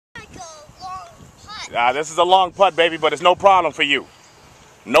This is a long putt, baby, but it's no problem for you.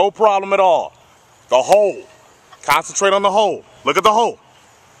 No problem at all. The hole. Concentrate on the hole. Look at the hole.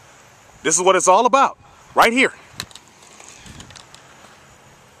 This is what it's all about. Right here.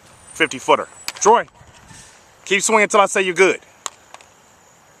 50-footer. Troy, keep swinging until I say you're good.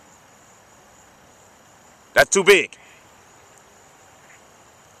 That's too big.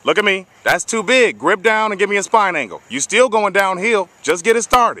 Look at me. That's too big. Grip down and give me a spine angle. You still going downhill. Just get it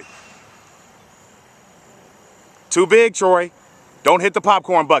started. Too big, Troy. Don't hit the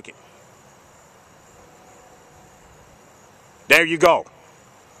popcorn bucket. There you go.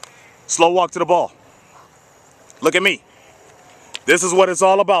 Slow walk to the ball. Look at me. This is what it's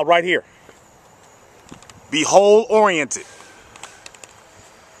all about right here. Be hole oriented.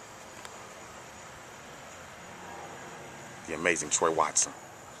 The amazing Troy Watson.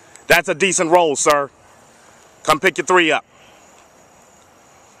 That's a decent roll, sir. Come pick your 3 up.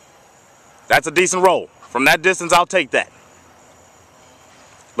 That's a decent roll. From that distance, I'll take that.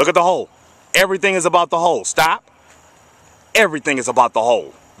 Look at the hole. Everything is about the hole. Stop. Everything is about the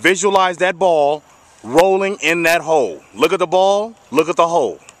hole. Visualize that ball rolling in that hole. Look at the ball. Look at the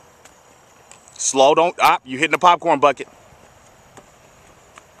hole. Slow, don't. You're hitting the popcorn bucket.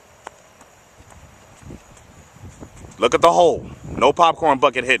 Look at the hole. No popcorn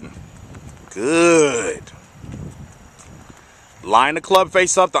bucket hitting. Good. Line the club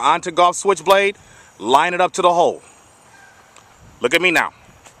face up, the onto golf switchblade. Line it up to the hole. Look at me now.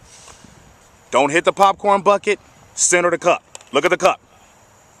 Don't hit the popcorn bucket. Center the cup. Look at the cup.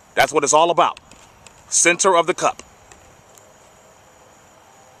 That's what it's all about. Center of the cup.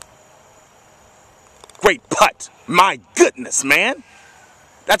 Great putt. My goodness, man.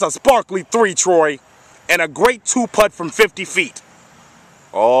 That's a sparkly 3, Troy. And a great 2 putt from 50 feet.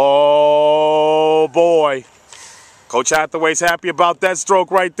 Oh, boy. Coach Hathaway's happy about that stroke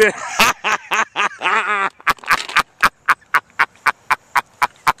right there.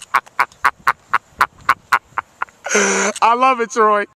 I love it, Troy.